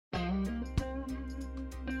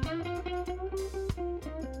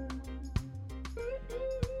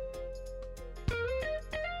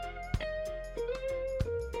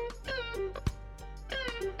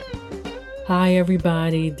Hi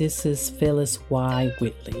everybody, this is Phyllis Y.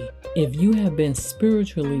 Whitley. If you have been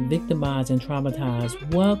spiritually victimized and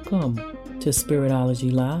traumatized, welcome to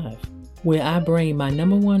Spiritology Live, where I bring my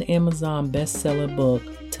 #1 Amazon bestseller book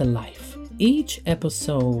to life. Each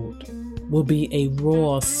episode will be a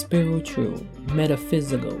raw, spiritual,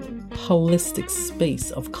 metaphysical, holistic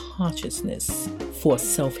space of consciousness for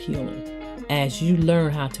self-healing as you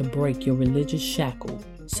learn how to break your religious shackle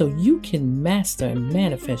so you can master and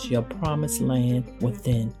manifest your promised land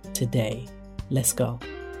within today. Let's go.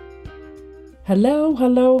 Hello.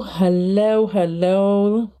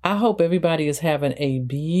 I hope everybody is having a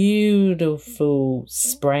beautiful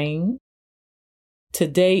spring.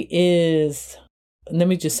 Today is, let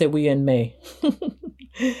me just say we're in May.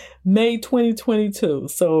 May 2022.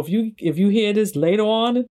 So if you hear this later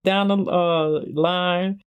on down the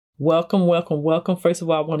line, welcome. First of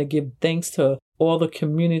all, I want to give thanks to all the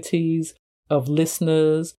communities of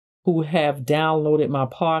listeners who have downloaded my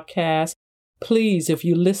podcast. Please, if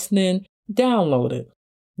you're listening, download it.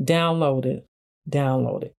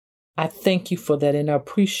 I thank you for that and I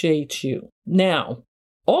appreciate you. Now,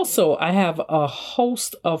 also, I have a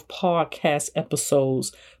host of podcast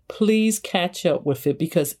episodes. Please catch up with it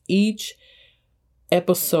because each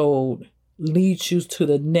episode leads you to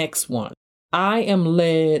the next one. I am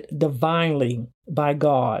led divinely by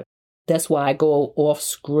God. That's why I go off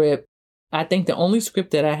script. I think the only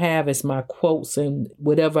script that I have is my quotes and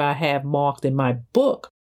whatever I have marked in my book.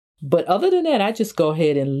 But other than that, I just go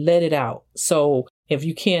ahead and let it out. So if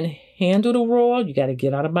you can't handle the raw, you got to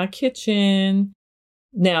get out of my kitchen.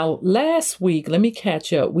 Now, last week, let me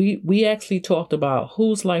catch up. We actually talked about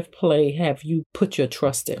whose life play have you put your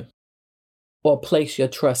trust in or place your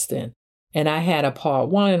trust in. And I had a part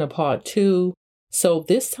 1 and a part 2. So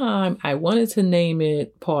this time I wanted to name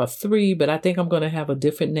it part 3, but I think I'm going to have a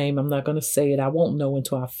different name. I'm not going to say it. I won't know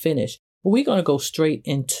until I finish. But we're going to go straight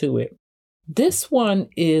into it. This one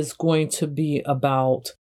is going to be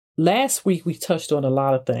about, last week we touched on a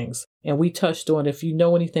lot of things. And we touched on, if you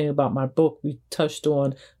know anything about my book, we touched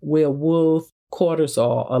on where wolf quarters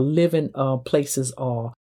are, or living places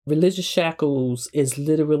are. Religious shackles is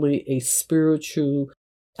literally a spiritual,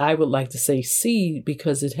 I would like to say seed,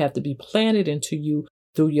 because it have to be planted into you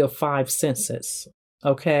through your 5 senses.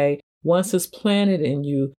 Okay. Once it's planted in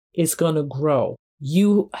you, it's going to grow.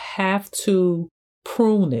 You have to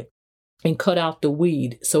prune it and cut out the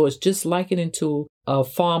weed. So it's just like it into a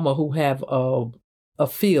farmer who have a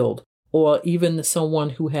field, or even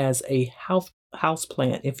someone who has a house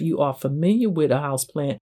plant. If you are familiar with a house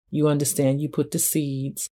plant, you understand you put the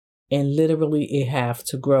seeds and literally it have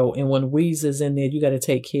to grow. And when weeds is in there, you got to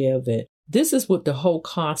take care of it. This is what the whole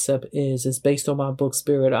concept is. It's based on my book,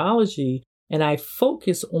 Spiritology. And I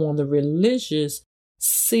focus on the religious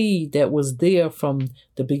seed that was there from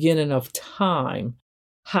the beginning of time.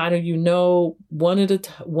 How do you know? One of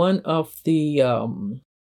the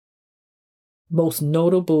most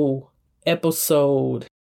notable episode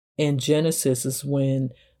in Genesis is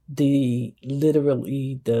when the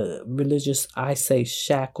religious, I say,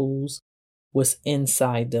 shackles was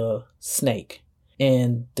inside the snake.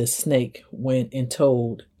 And the snake went and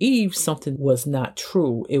told Eve something was not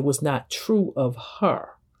true. It was not true of her.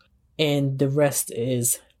 And the rest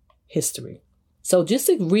is history. So just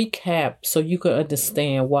to recap, so you can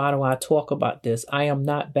understand why do I talk about this. I am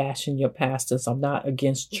not bashing your pastors. I'm not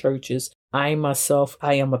against churches. I myself,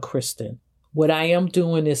 I am a Christian. What I am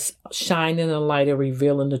doing is shining a light and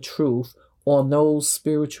revealing the truth on those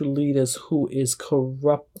spiritual leaders who is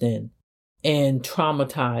corrupting and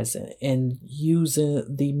traumatizing and using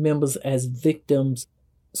the members as victims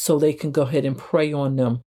so they can go ahead and prey on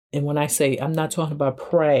them. And when I say, I'm not talking about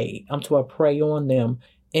prey, I'm talking about prey on them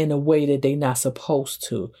in a way that they're not supposed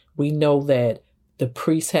to. We know that the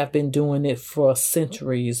priests have been doing it for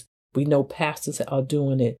centuries. We know pastors are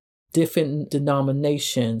doing it, different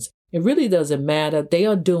denominations. It really doesn't matter. They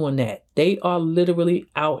are doing that. They are literally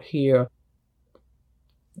out here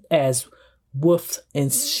as wolves in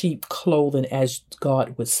sheep clothing, as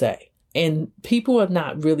God would say. And people are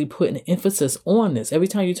not really putting emphasis on this. Every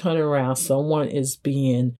time you turn around, someone is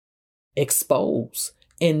being exposed.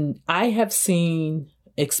 And I have seen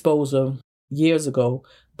exposure years ago,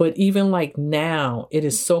 but even like now, it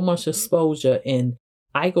is so much exposure. And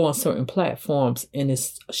I go on certain platforms and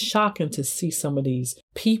it's shocking to see some of these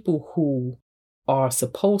people who are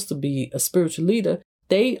supposed to be a spiritual leader.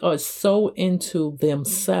 They are so into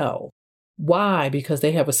themselves. Why? Because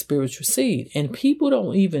they have a spiritual seed and people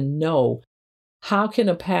don't even know. How can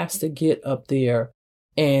a pastor get up there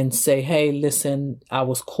and say, hey, listen, I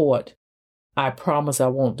was caught. I promise I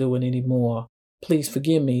won't do it anymore. Please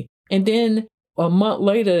forgive me. And then A month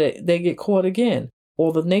later, they get caught again.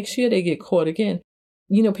 Or the next year, they get caught again.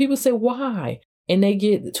 People say, why? And they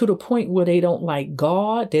get to the point where they don't like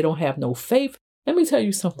God. They don't have no faith. Let me tell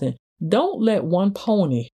you something. Don't let one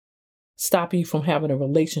pony stop you from having a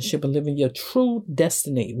relationship and living your true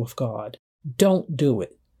destiny with God. Don't do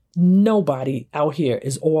it. Nobody out here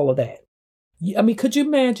is all of that. Could you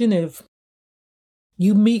imagine if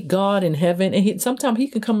you meet God in heaven and sometimes he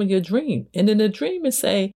can come in your dream and in the dream and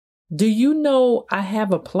say, do you know I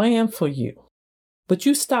have a plan for you? But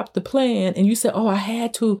you stopped the plan and you said, oh, I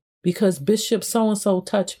had to because Bishop so-and-so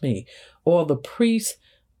touched me. Or the priest,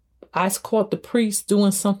 I caught the priest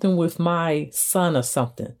doing something with my son or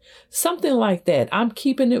something. Something like that. I'm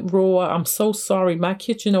keeping it raw. I'm so sorry. My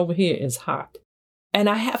kitchen over here is hot. And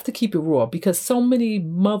I have to keep it raw because so many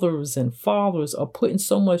mothers and fathers are putting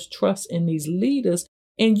so much trust in these leaders.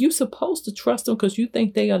 And you're supposed to trust them because you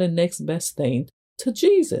think they are the next best thing to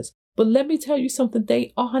Jesus. But let me tell you something.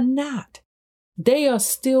 They are not. They are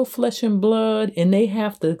still flesh and blood, and they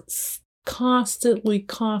have to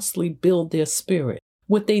constantly build their spirit.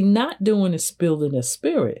 What they're not doing is building their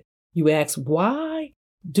spirit. You ask, why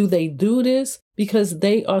do they do this? Because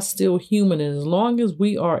they are still human. And as long as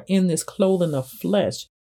we are in this clothing of flesh,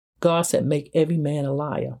 God said, make every man a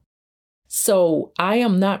liar. So I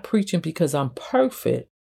am not preaching because I'm perfect.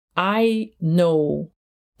 I know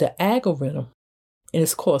the algorithm, and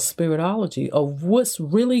it's called spiritology, of what's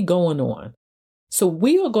really going on. So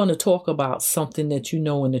we are going to talk about something that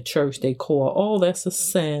in the church they call, oh, that's a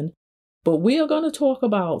sin. But we are going to talk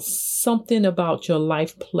about something about your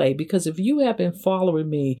life play, because if you have been following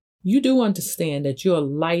me, you do understand that your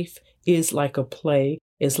life is like a play,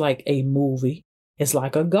 it's like a movie, it's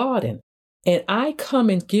like a garden. And I come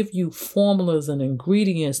and give you formulas and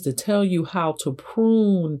ingredients to tell you how to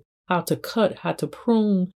prune, how to cut, how to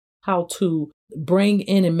prune, how to bring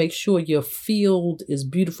in and make sure your field is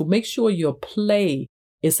beautiful. Make sure your play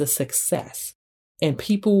is a success and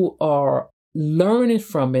people are learning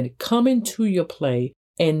from it, coming to your play,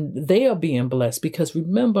 and they are being blessed. Because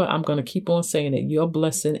remember, I'm going to keep on saying it. Your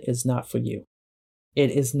blessing is not for you.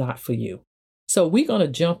 It is not for you. So we're going to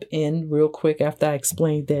jump in real quick after I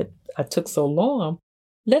explained that I took so long.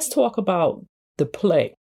 Let's talk about the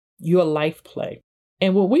play, your life play.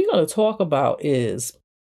 And what we're going to talk about is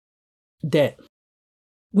that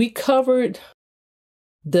we covered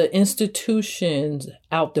the institutions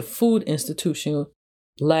out, the food institution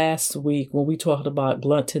last week when we talked about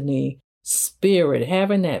gluttony, spirit,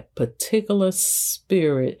 having that particular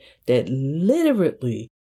spirit that literally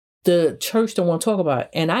the church don't want to talk about.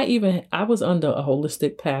 And I was under a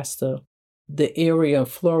holistic pastor, the area in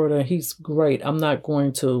Florida. He's great. I'm not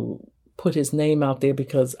going to put his name out there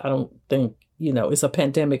because I don't think, it's a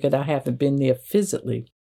pandemic and I haven't been there physically.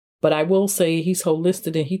 But I will say he's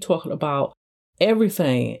holistic and he talking about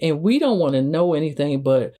everything. And we don't want to know anything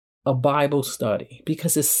but a Bible study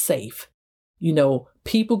because it's safe.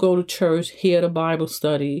 People go to church, hear the Bible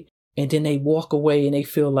study, and then they walk away and they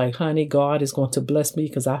feel like, honey, God is going to bless me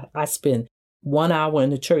because I spend 1 hour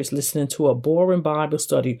in the church listening to a boring Bible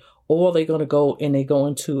study, or they're going to go and they go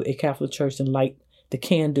into a Catholic church and light the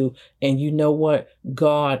candle. And you know what?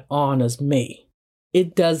 God honors me.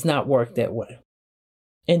 It does not work that way.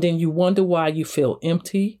 And then you wonder why you feel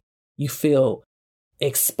empty. You feel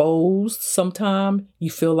exposed sometimes. You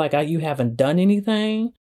feel like you haven't done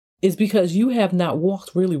anything. It's because you have not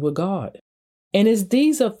walked really with God. And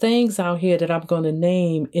these are things out here that I'm going to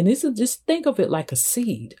name. And just think of it like a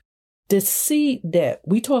seed. The seed that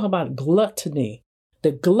we talk about gluttony,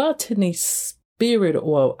 the gluttony spirit,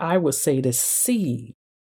 or I would say the seed.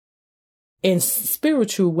 And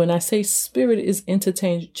spiritual, when I say spirit, is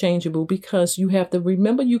interchangeable because you have to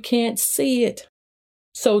remember you can't see it.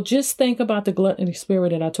 So just think about the gluttony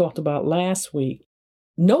spirit that I talked about last week.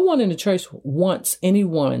 No one in the church wants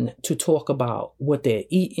anyone to talk about what they're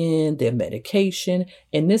eating, their medication.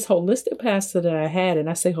 And this holistic pastor that I had, and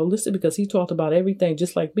I say holistic because he talked about everything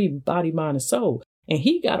just like me, body, mind, and soul. And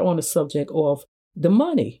he got on the subject of the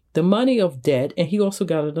money of debt. And he also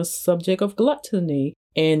got on the subject of gluttony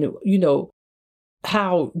and,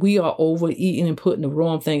 how we are overeating and putting the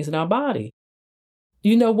wrong things in our body.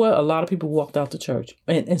 You know what? A lot of people walked out the church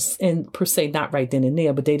and per se, not right then and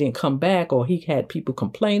there, but they didn't come back, or he had people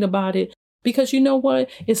complain about it because you know what?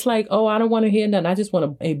 It's like, oh, I don't want to hear nothing. I just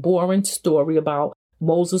want a boring story about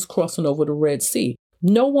Moses crossing over the Red Sea.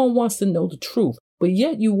 No one wants to know the truth, but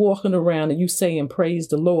yet you walking around and you saying, praise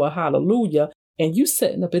the Lord, hallelujah. And you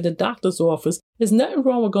sitting up in the doctor's office. There's nothing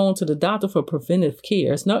wrong with going to the doctor for preventive care.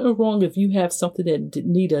 There's nothing wrong if you have something that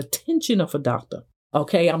need attention of a doctor.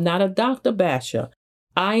 Okay, I'm not a doctor basher.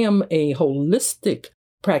 I am a holistic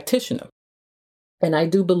practitioner. And I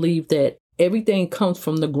do believe that everything comes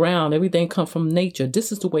from the ground. Everything comes from nature.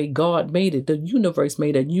 This is the way God made it. The universe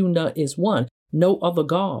made it. Una is one. No other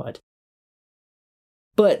God.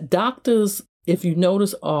 But doctors, if you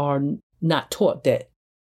notice, are not taught that.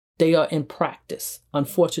 They are in practice.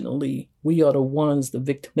 Unfortunately, we are the ones, the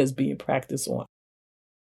victim that's being practiced on.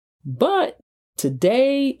 But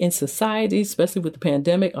today in society, especially with the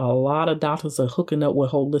pandemic, a lot of doctors are hooking up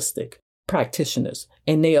with holistic practitioners,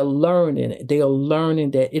 and they are learning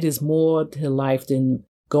that it is more to life than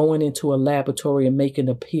going into a laboratory and making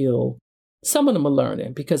a pill. Some of them are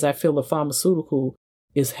learning, because I feel the pharmaceutical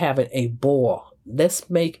is having a ball.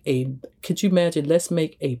 Could you imagine, let's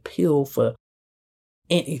make a pill for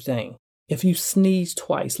anything. If you sneeze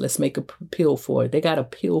twice, let's make a pill for it. They got a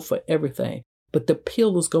pill for everything. But the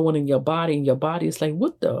pill is going in your body, and your body is like,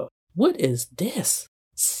 what is this?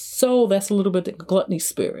 So that's a little bit the gluttony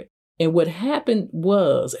spirit. And what happened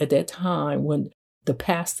was, at that time, when the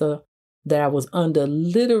pastor that I was under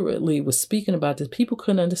literally was speaking about this, people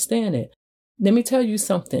couldn't understand it. Let me tell you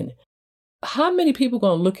something. How many people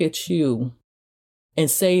going to look at you and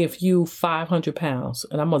say, if you 500 pounds,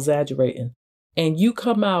 and I'm exaggerating, and you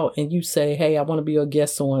come out and you say, hey, I want to be your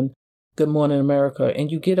guest on Good Morning America, and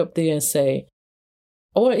you get up there and say,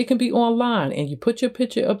 or it can be online, and you put your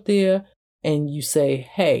picture up there and you say,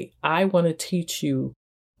 hey, I want to teach you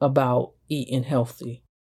about eating healthy.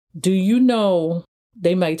 Do you know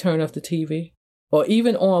they might turn off the TV? Or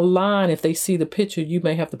even online, if they see the picture, you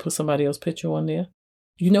may have to put somebody else's picture on there.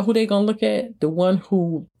 You know who they're going to look at? The one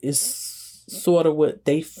who is sort of what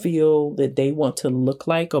they feel that they want to look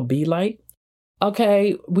like or be like.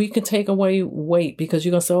 Okay, we can take away weight, because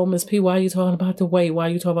you're going to say, oh, Ms. P, why are you talking about the weight? Why are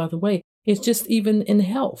you talking about the weight? It's just even in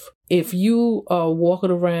health. If you are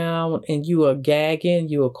walking around and you are gagging,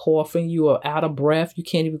 you are coughing, you are out of breath, you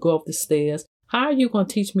can't even go up the stairs, how are you going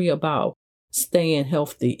to teach me about staying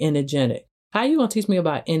healthy, energetic? How are you going to teach me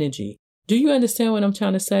about energy? Do you understand what I'm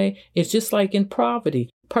trying to say? It's just like in poverty.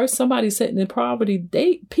 Somebody sitting in poverty,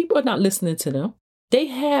 people are not listening to them. They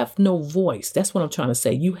have no voice. That's what I'm trying to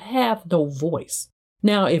say. You have no voice.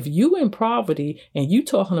 Now, if you in poverty and you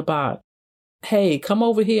talking about, hey, come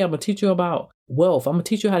over here, I'm going to teach you about wealth, I'm going to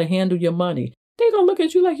teach you how to handle your money, they're going to look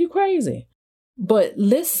at you like you crazy. But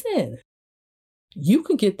listen, you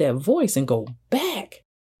can get that voice and go back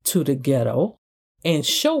to the ghetto and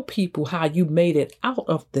show people how you made it out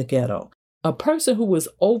of the ghetto. A person who is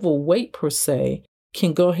overweight per se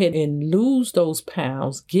can go ahead and lose those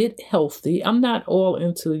pounds, get healthy. I'm not all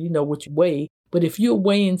into, what you weigh, but if you're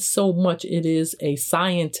weighing so much, it is a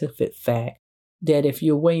scientific fact that if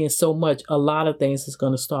you're weighing so much, a lot of things is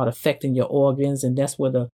going to start affecting your organs. And that's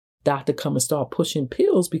where the doctor come and start pushing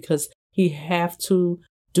pills, because he have to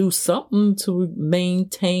do something to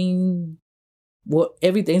maintain what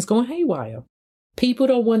everything's going haywire. People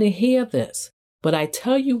don't want to hear this, but I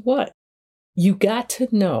tell you what, you got to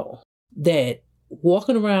know that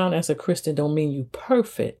walking around as a Christian don't mean you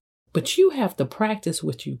perfect, but you have to practice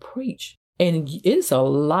what you preach. And it's a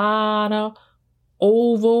lot of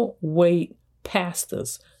overweight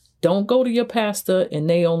pastors. Don't go to your pastor and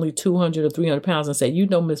they only 200 or 300 pounds and say,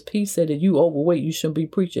 Miss P said that you overweight, you shouldn't be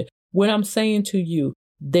preaching. What I'm saying to you,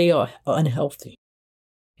 they are unhealthy.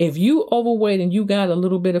 If you overweight and you got a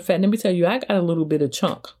little bit of fat, let me tell you, I got a little bit of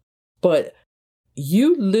chunk, but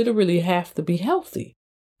you literally have to be healthy.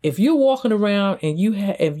 If you're walking around and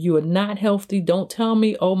if you are not healthy, don't tell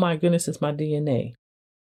me, oh my goodness, it's my DNA.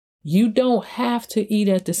 You don't have to eat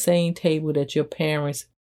at the same table that your parents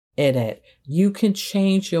ate at. You can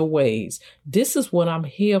change your ways. This is what I'm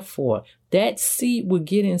here for. That seed will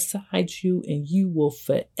get inside you and you will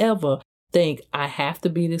forever think, I have to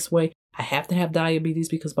be this way. I have to have diabetes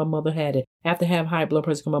because my mother had it. I have to have high blood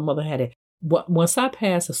pressure because my mother had it. Once I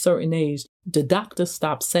pass a certain age, the doctor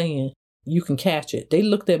stopped saying, you can catch it. They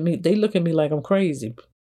look at me like I'm crazy.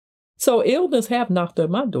 So illness have knocked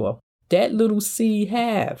at my door. That little seed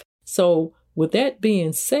have. So with that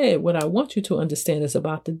being said, what I want you to understand is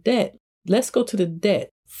about the debt. Let's go to the debt.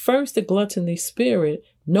 First, the gluttony spirit.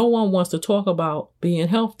 No one wants to talk about being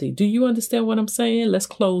healthy. Do you understand what I'm saying? Let's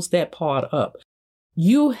close that part up.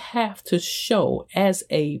 You have to show as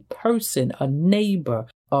a person, a neighbor,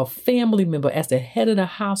 a family member, as the head of the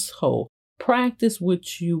household, practice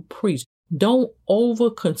what you preach. Don't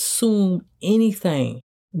overconsume anything.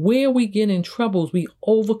 Where we get in trouble is we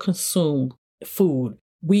overconsume food.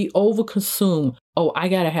 We overconsume, I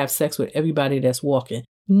got to have sex with everybody that's walking.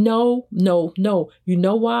 No. You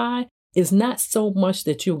know why? It's not so much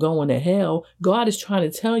that you're going to hell. God is trying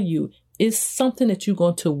to tell you it's something that you're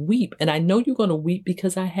going to weep. And I know you're going to weep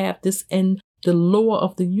because I have this in the law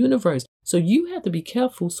of the universe. So you have to be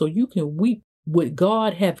careful so you can weep what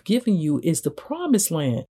God have given you is the promised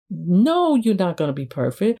land. No, you're not going to be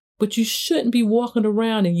perfect, but you shouldn't be walking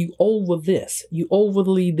around and you over this, you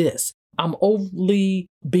overly this. I'm overly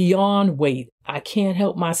beyond weight. I can't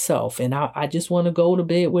help myself. And I just want to go to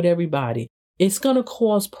bed with everybody. It's going to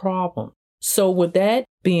cause problems. So with that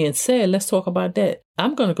being said, let's talk about that.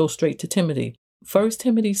 I'm going to go straight to Timothy. 1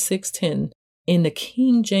 Timothy 6:10 in the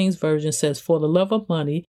King James Version says, for the love of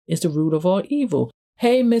money is the root of all evil.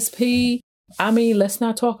 Hey, Miss P, let's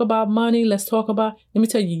not talk about money. Let me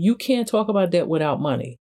tell you, you can't talk about that without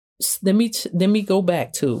money. Let me go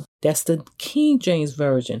back to, that's the King James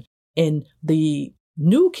Version. And the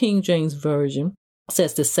New King James Version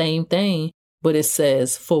says the same thing, but it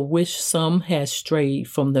says, for which some has strayed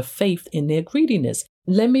from the faith in their greediness.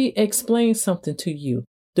 Let me explain something to you.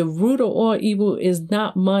 The root of all evil is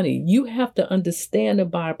not money. You have to understand the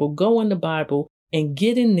Bible, go in the Bible and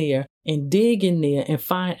get in there and dig in there and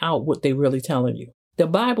find out what they're really telling you. The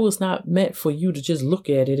Bible is not meant for you to just look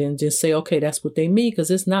at it and just say, okay, that's what they mean, because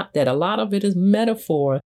it's not that. A lot of it is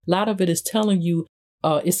metaphor. A lot of it is telling you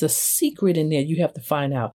it's a secret in there you have to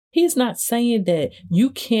find out. He's not saying that you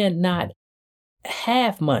cannot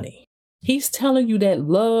have money. He's telling you that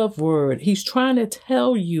love word. He's trying to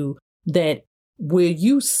tell you that where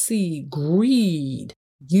you see greed,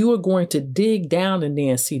 you are going to dig down in there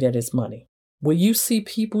and see that it's money. Where you see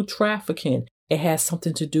people trafficking, it has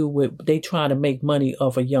something to do with they trying to make money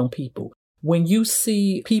off of young people. When you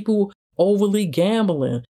see people overly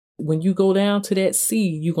gambling, when you go down to that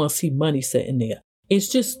sea, you're going to see money sitting there. It's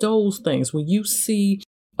just those things. When you see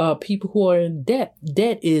people who are in debt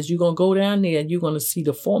is you're going to go down there and you're going to see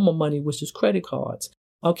the form of money, which is credit cards.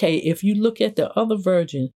 Okay, if you look at the other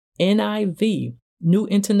version, NIV, New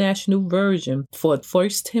International Version, for 1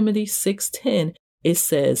 Timothy 6:10, it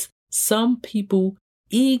says, some people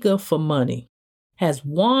eager for money has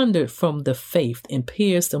wandered from the faith and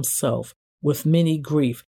pierced themselves with many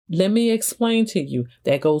grief. Let me explain to you.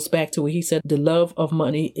 That goes back to what he said, the love of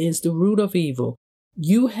money is the root of evil.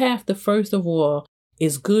 You have to, first of all,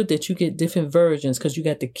 it's good that you get different versions because you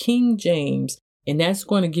got the King James, and that's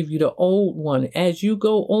going to give you the old one. As you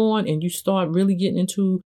go on and you start really getting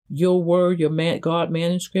into your word, your God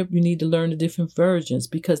manuscript, you need to learn the different versions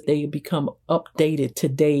because they become updated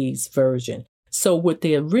today's version. So what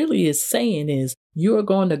they really is saying is you're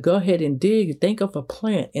going to go ahead and dig, think of a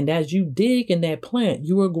plant. And as you dig in that plant,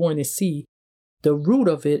 you are going to see the root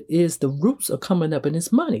of it is the roots are coming up and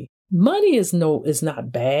it's money. Money is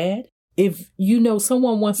not bad. If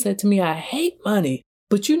someone once said to me, I hate money.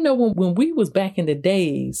 But when we was back in the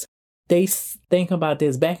days, they think about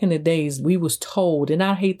this. Back in the days, we was told, and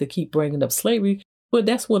I hate to keep bringing up slavery, but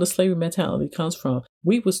that's where the slavery mentality comes from.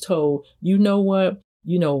 We was told, you know what?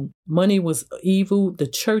 Money was evil. The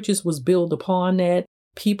churches was built upon that.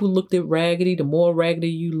 People looked at raggedy. The more raggedy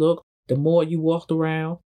you look, the more you walked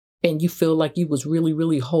around. And you feel like you was really,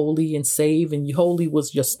 really holy and saved. And holy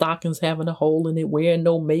was your stockings having a hole in it, wearing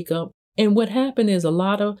no makeup. And what happened is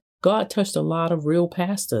God touched a lot of real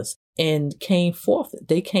pastors and came forth.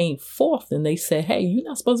 They came forth and they said, hey, you're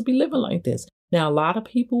not supposed to be living like this. Now, a lot of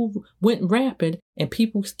people went rapid and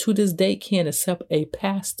people to this day can't accept a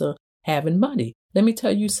pastor having money. Let me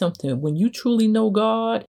tell you something. When you truly know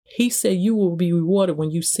God, he said you will be rewarded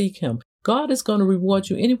when you seek him. God is going to reward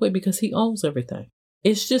you anyway because he owns everything.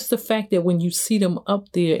 It's just the fact that when you see them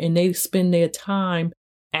up there and they spend their time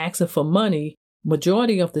asking for money,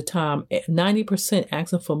 majority of the time, 90%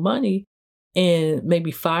 asking for money and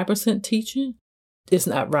maybe 5% teaching, it's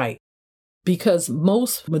not right. Because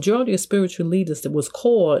majority of spiritual leaders that was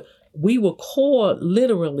called, we were called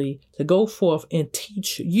literally to go forth and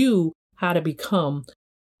teach you how to become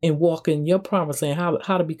and walk in your promised land,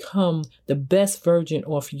 how to become the best version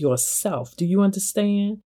of yourself. Do you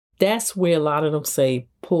understand? That's where a lot of them say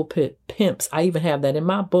pulpit pimps. I even have that in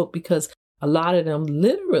my book because a lot of them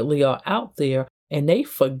literally are out there and they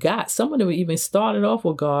forgot. Some of them even started off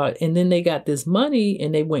with God and then they got this money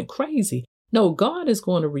and they went crazy. No, God is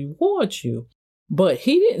going to reward you. But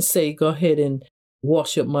he didn't say go ahead and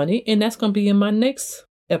worship money. And that's going to be in my next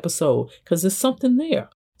episode because there's something there.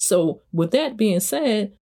 So with that being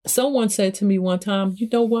said, someone said to me one time, you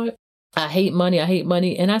know what? I hate money.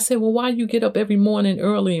 And I said, well, why do you get up every morning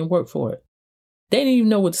early and work for it? They didn't even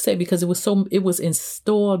know what to say because it was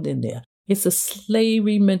installed in there. It's a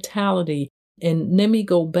slavery mentality. And let me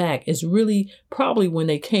go back. It's really probably when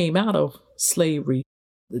they came out of slavery,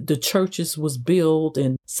 the churches was built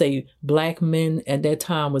and say black men at that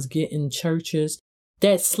time was getting churches.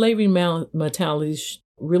 That slavery mentality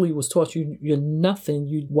really was taught you're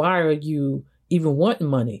nothing. Why are you even wanting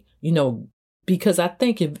money? Because I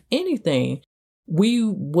think if anything, We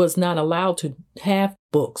was not allowed to have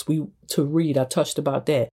books to read. I touched about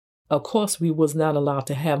that. Of course, we was not allowed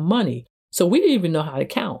to have money. So we didn't even know how to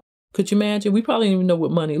count. Could you imagine? We probably didn't even know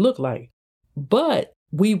what money looked like. But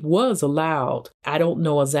we was allowed, I don't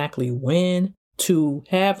know exactly when, to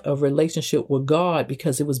have a relationship with God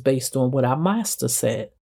because it was based on what our master said.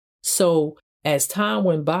 So as time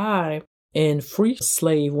went by and free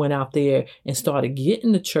slave went out there and started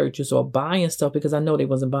getting the churches or buying stuff, because I know they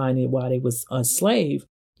wasn't buying it while they was enslaved,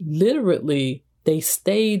 literally they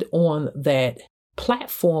stayed on that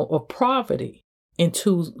platform of poverty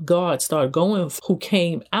until God started going, who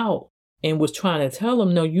came out and was trying to tell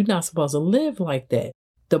them, no, you're not supposed to live like that.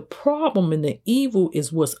 The problem and the evil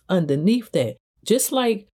is what's underneath that. Just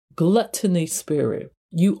like gluttony spirit,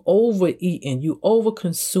 you overeating, you over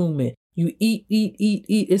consuming, you eat.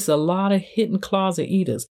 It's a lot of hidden closet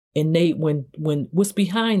eaters. And they, when what's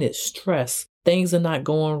behind it, stress, things are not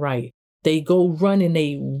going right. They go running,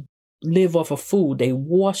 they live off of food. They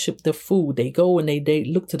worship the food. They go and they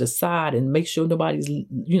look to the side and make sure nobody's,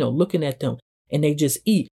 looking at them, and they just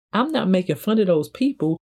eat. I'm not making fun of those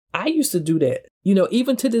people. I used to do that.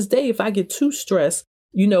 Even to this day, if I get too stressed,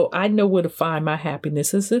 I know where to find my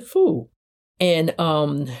happiness is in food. And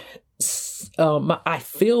I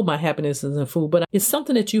feel my happiness is in food, but it's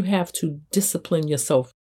something that you have to discipline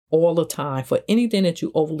yourself all the time for anything that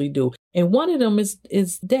you overly do. And one of them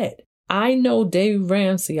is debt. I know Dave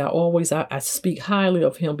Ramsey. I speak highly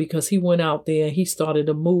of him because he went out there and he started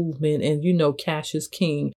a movement, and cash is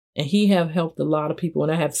king, and he have helped a lot of people.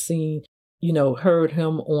 And I have seen, heard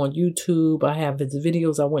him on YouTube. I have his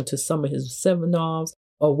videos. I went to some of his seminars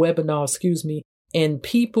or webinars, and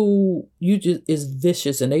people, you just is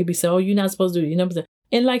vicious, and they be saying, oh, you're not supposed to do it.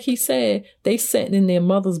 And like he said, they sat in their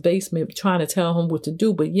mother's basement trying to tell him what to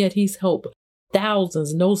do, but yet he's helped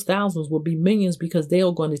thousands, and those thousands will be millions because they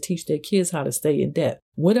are going to teach their kids how to stay in debt.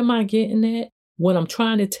 What am I getting at? What I'm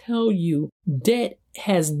trying to tell you, debt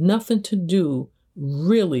has nothing to do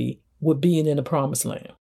really with being in the promised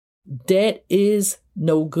land. Debt is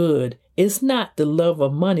no good. It's not the love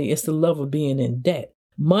of money. It's the love of being in debt.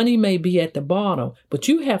 Money may be at the bottom, but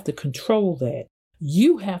you have to control that.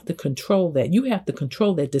 You have to control that. You have to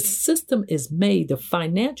control that. The system is made. The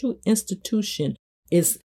financial institution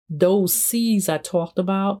is those seeds I talked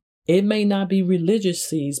about. It may not be religious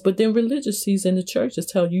seeds, but then religious seeds in the churches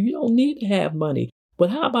tell you don't need to have money.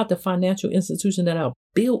 But how about the financial institutions that are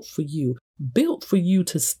built for you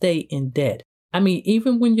to stay in debt? I mean,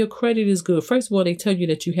 even when your credit is good, first of all, they tell you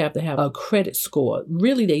that you have to have a credit score.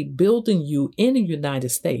 Really, they building you in the United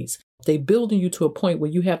States. They building you to a point where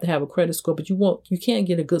you have to have a credit score, but you can't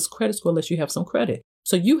get a good credit score unless you have some credit.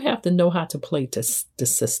 So you have to know how to play the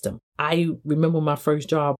system. I remember my first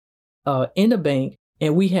job in a bank,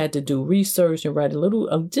 and we had to do research and write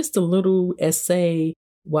just a little essay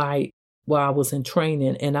while I was in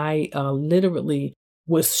training. And I literally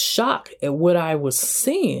was shocked at what I was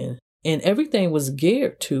seeing. And everything was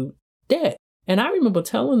geared to debt. And I remember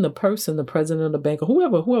telling the president of the bank, or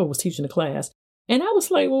whoever was teaching the class, and I was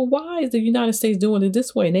like, well, why is the United States doing it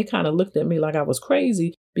this way? And they kind of looked at me like I was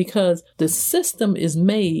crazy, because the system is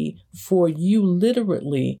made for you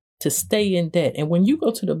literally to stay in debt. And when you go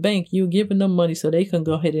to the bank, you're giving them money so they can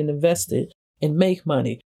go ahead and invest it and make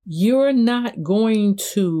money. You're not going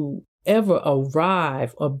to ever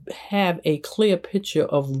arrive or have a clear picture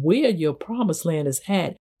of where your promised land is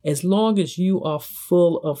at, as long as you are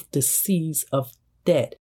full of the seeds of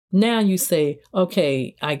debt. Now you say,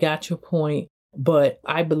 okay, I got your point, but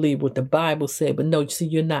I believe what the Bible said. But no, see,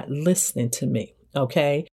 you're not listening to me,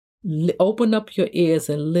 okay? Open up your ears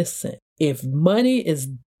and listen. If money is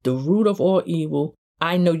the root of all evil,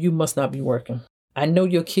 I know you must not be working. I know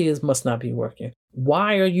your kids must not be working.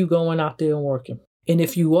 Why are you going out there and working? And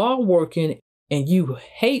if you are working and you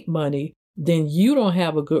hate money, then you don't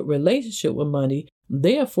have a good relationship with money.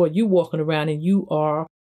 Therefore, you walking around and you are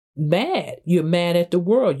mad. You're mad at the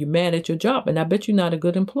world. You're mad at your job. And I bet you're not a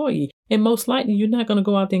good employee. And most likely, you're not going to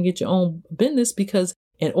go out there and get your own business, because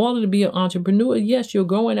in order to be an entrepreneur, yes, you're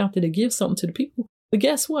going out there to give something to the people. But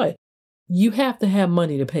guess what? You have to have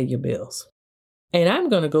money to pay your bills. And I'm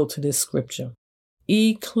going to go to this scripture,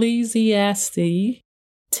 Ecclesiastes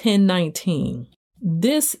 10:19.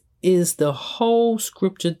 This is the whole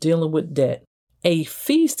scripture dealing with debt. A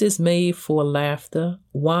feast is made for laughter,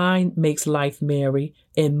 wine makes life merry,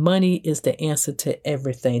 and money is the answer to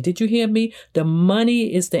everything. Did you hear me? The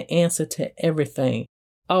money is the answer to everything.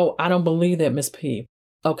 Oh, I don't believe that, Miss P.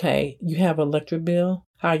 Okay, you have an electric bill.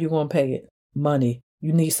 How are you going to pay it? Money.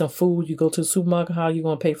 You need some food. You go to the supermarket. How are you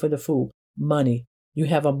going to pay for the food? Money. You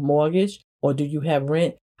have a mortgage, or do you have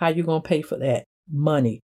rent? How are you going to pay for that?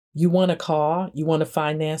 Money. You want a car? You want to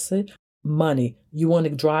finance it? Money. You want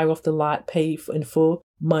to drive off the lot, pay in full?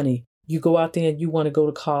 Money. You go out there and you want to go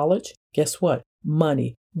to college? Guess what?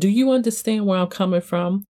 Money. Do you understand where I'm coming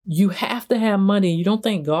from? You have to have money. You don't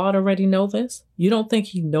think God already knows this? You don't think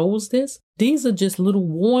he knows this? These are just little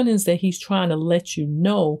warnings that he's trying to let you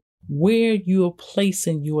know where you're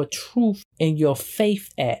placing your truth and your faith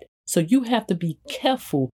at. So you have to be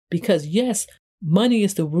careful because yes, money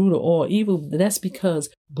is the root of all evil. That's because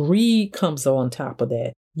greed comes on top of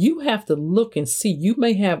that. You have to look and see. You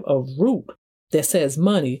may have a root that says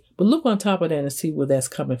money, but look on top of that and see where that's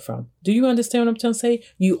coming from. Do you understand what I'm trying to say?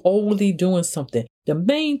 You only doing something. The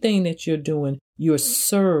main thing that you're doing, you're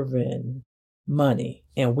serving money.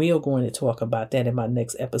 And we are going to talk about that in my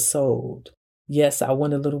next episode. Yes, I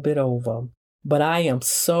went a little bit over, but I am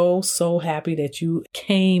so happy that you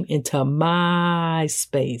came into my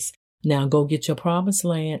space. Now go get your promised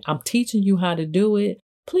land. I'm teaching you how to do it.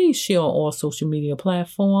 Please share on all social media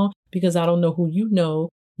platforms because I don't know who you know.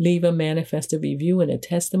 Leave a manifested review and a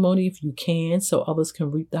testimony if you can so others can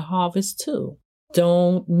reap the harvest too.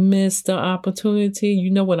 Don't miss the opportunity. You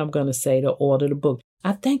know what I'm going to say, to order the book.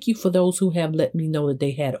 I thank you for those who have let me know that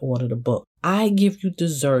they had ordered a book. I give you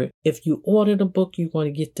dessert. If you order the book, you're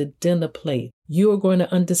going to get the dinner plate. You're going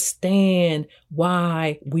to understand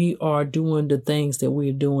why we are doing the things that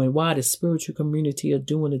we're doing, why the spiritual community are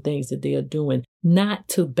doing the things that they are doing, not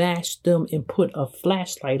to bash them and put a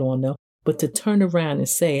flashlight on them, but to turn around and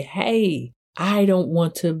say, hey, I don't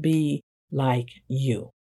want to be like you.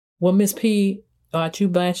 Well, Miss P, aren't you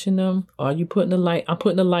bashing them? Are you putting a light? I'm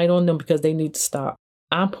putting a light on them because they need to stop.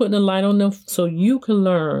 I'm putting a light on them so you can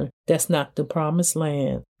learn that's not the promised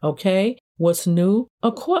land. Okay? What's new?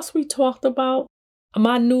 Of course, we talked about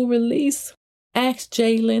my new release, Ask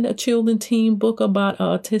Jalen, a children teen book about an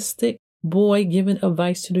autistic boy giving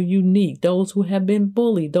advice to the unique, those who have been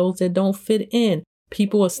bullied, those that don't fit in.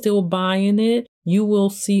 People are still buying it. You will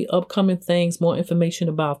see upcoming things, more information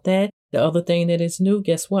about that. The other thing that is new,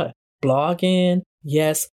 guess what? Blogging.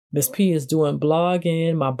 Yes, Miss P is doing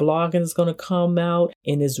blogging. My blogging is going to come out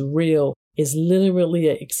and it's real. It's literally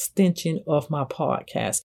an extension of my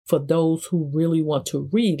podcast for those who really want to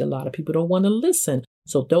read. A lot of people don't want to listen.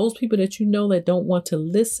 So those people that you know that don't want to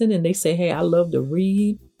listen and they say, hey, I love to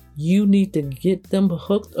read, you need to get them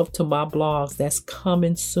hooked up to my blogs. That's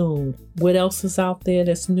coming soon. What else is out there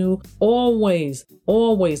that's new? Always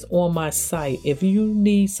on my site. If you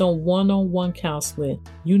need some one-on-one counseling,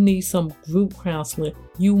 you need some group counseling,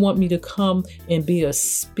 you want me to come and be a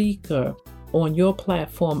speaker on your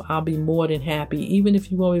platform, I'll be more than happy. Even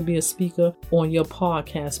if you want me to be a speaker on your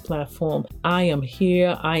podcast platform, I am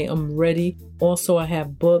here. I am ready. Also, I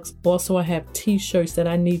have books. Also, I have t-shirts that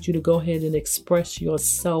I need you to go ahead and express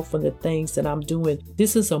yourself and the things that I'm doing.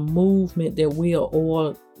 This is a movement that we are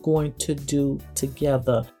all going to do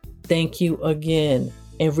together. Thank you again.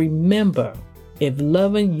 And remember, if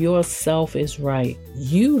loving yourself is right,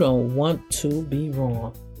 you don't want to be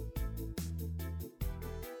wrong.